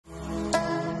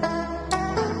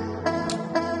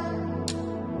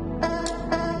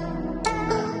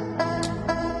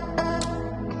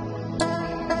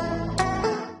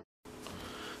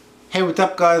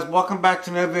up, guys? Welcome back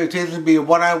to another video. Today's going to be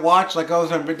what I watch. Like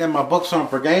always, I've written in my books, so I'm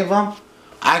forgetting them.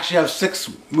 I actually have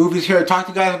 6 movies here to talk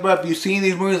to you guys about. If you've seen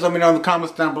these movies, let me know in the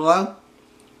comments down below.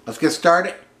 Let's get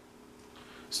started.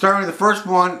 Starting with the first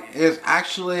one is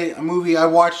actually a movie I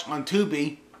watched on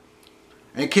Tubi.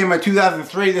 And it came out in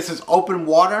 2003. This is Open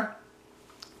Water.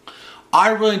 I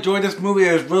really enjoyed this movie.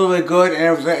 It was really good, and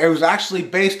it was actually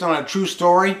based on a true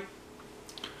story.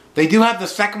 They do have the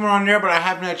second one on there, but I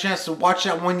haven't had a chance to watch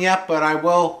that one yet, but I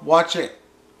will watch it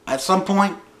at some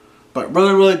point. But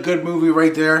really good movie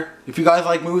right there. If you guys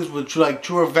like movies with like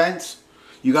true events,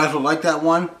 you guys will like that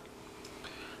one.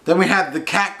 Then we have The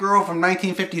Cat Girl from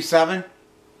 1957.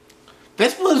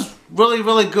 This was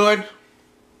really good.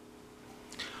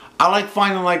 I like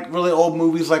finding like really old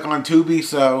movies like on Tubi,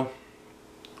 so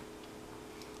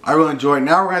I really enjoy it.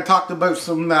 Now we're going to talk about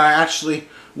something that I actually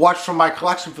watched from my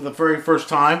collection for the very first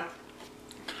time.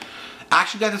 I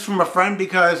actually got this from a friend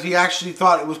because he actually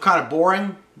thought it was kind of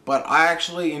boring, but I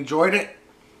actually enjoyed it.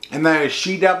 And that is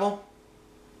She-Devil.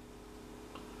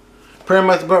 Pretty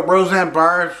much about Roseanne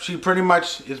Barr. She pretty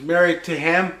much is married to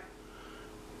him,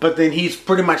 but then he's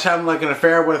pretty much having like an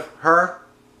affair with her.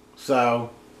 So,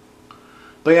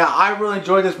 but yeah, I really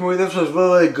enjoyed this movie. This was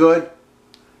really good.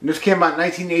 And this came out in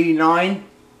 1989.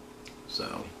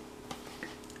 So,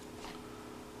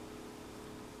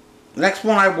 the next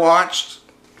one I watched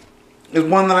is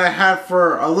one that I had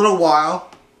for a little while.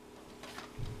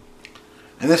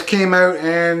 And this came out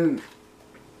in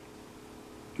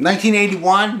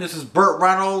 1981. This is Burt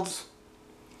Reynolds,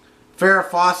 Farrah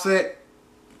Fawcett,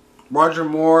 Roger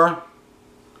Moore.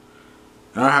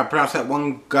 I don't know how to pronounce that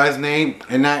one guy's name.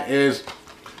 And that is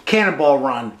Cannonball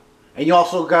Run. And you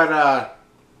also got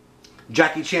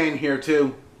Jackie Chan here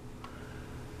too.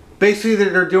 Basically,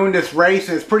 they're doing this race,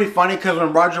 and it's pretty funny because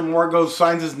when Roger Moore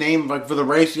signs his name like for the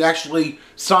race, he actually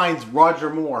signs Roger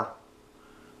Moore.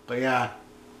 But yeah,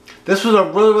 this was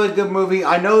a really good movie.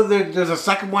 I know there's a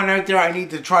second one out there. I need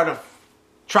to try to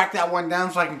track that one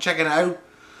down so I can check it out.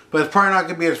 But it's probably not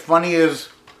going to be as funny as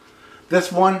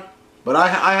this one. But I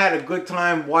had a good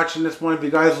time watching this one. If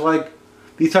you guys like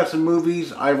these types of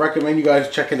movies, I recommend you guys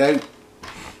check it out.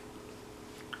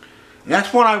 The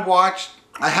next one I watched,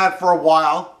 I had for a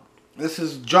while. This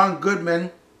is John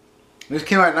Goodman. This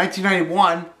came out in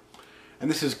 1991.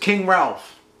 And this is King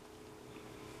Ralph.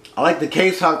 I like the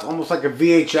case, how it's almost like a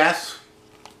VHS.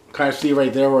 Kind of see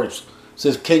right there where it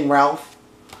says King Ralph.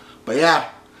 But yeah,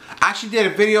 I actually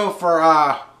did a video for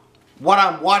what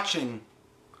I'm watching.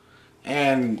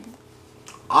 And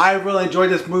I really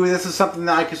enjoyed this movie. This is something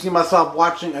that I can see myself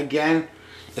watching again.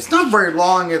 It's not very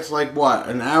long. It's like, what,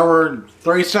 an hour and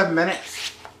 37 minutes.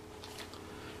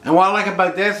 And what I like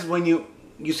about this is when you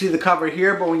see the cover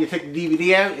here, but when you take the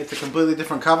DVD out, it's a completely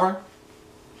different cover.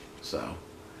 So,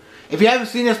 if you haven't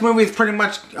seen this movie, it's pretty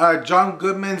much John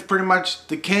Goodman's pretty much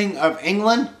the king of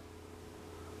England.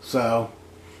 So,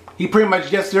 he pretty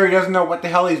much gets there. He doesn't know what the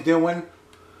hell he's doing.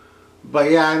 But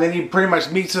yeah, and then he pretty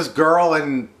much meets this girl,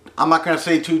 and I'm not going to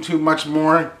say too much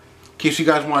more in case you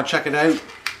guys want to check it out.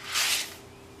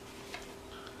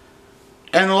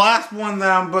 And the last one that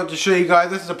I'm about to show you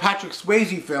guys, this is a Patrick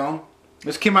Swayze film.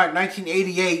 This came out in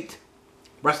 1988.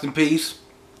 Rest in peace.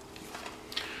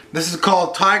 This is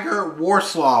called Tiger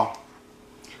Warsaw.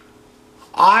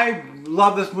 I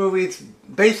love this movie. It's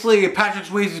basically Patrick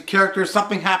Swayze's character.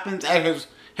 Something happens at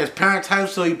his parents'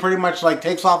 house, so he pretty much like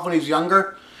takes off when he's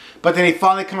younger. But then he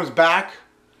finally comes back,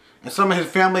 and some of his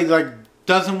family like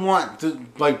doesn't want to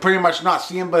like pretty much not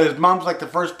see him, but his mom's like the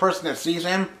first person that sees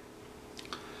him.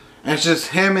 And it's just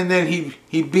him, and then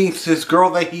he beats this girl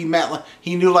that he met,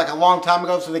 he knew like a long time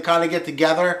ago, so they kind of get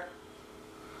together.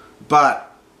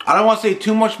 But I don't want to say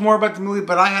too much more about the movie,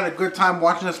 but I had a good time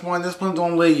watching this one. This one's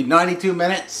only 92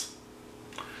 minutes.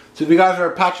 So if you guys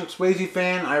are a Patrick Swayze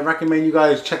fan, I recommend you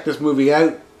guys check this movie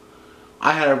out.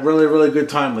 I had a really good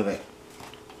time with it.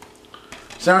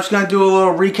 So I'm just going to do a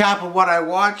little recap of what I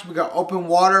watched. We got Open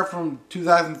Water from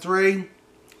 2003.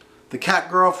 The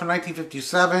Cat Girl from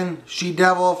 1957,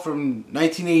 She-Devil from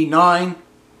 1989,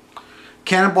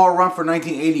 Cannonball Run from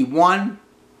 1981,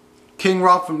 King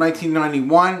Ralph from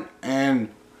 1991, and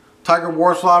Tiger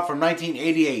Warsaw from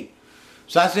 1988.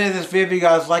 So that's the end of this video. If you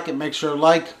guys like it, make sure to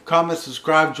like, comment,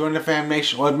 subscribe, join the fan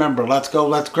nation. Remember, let's go,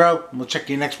 let's grow, and we'll check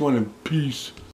you next one, and peace.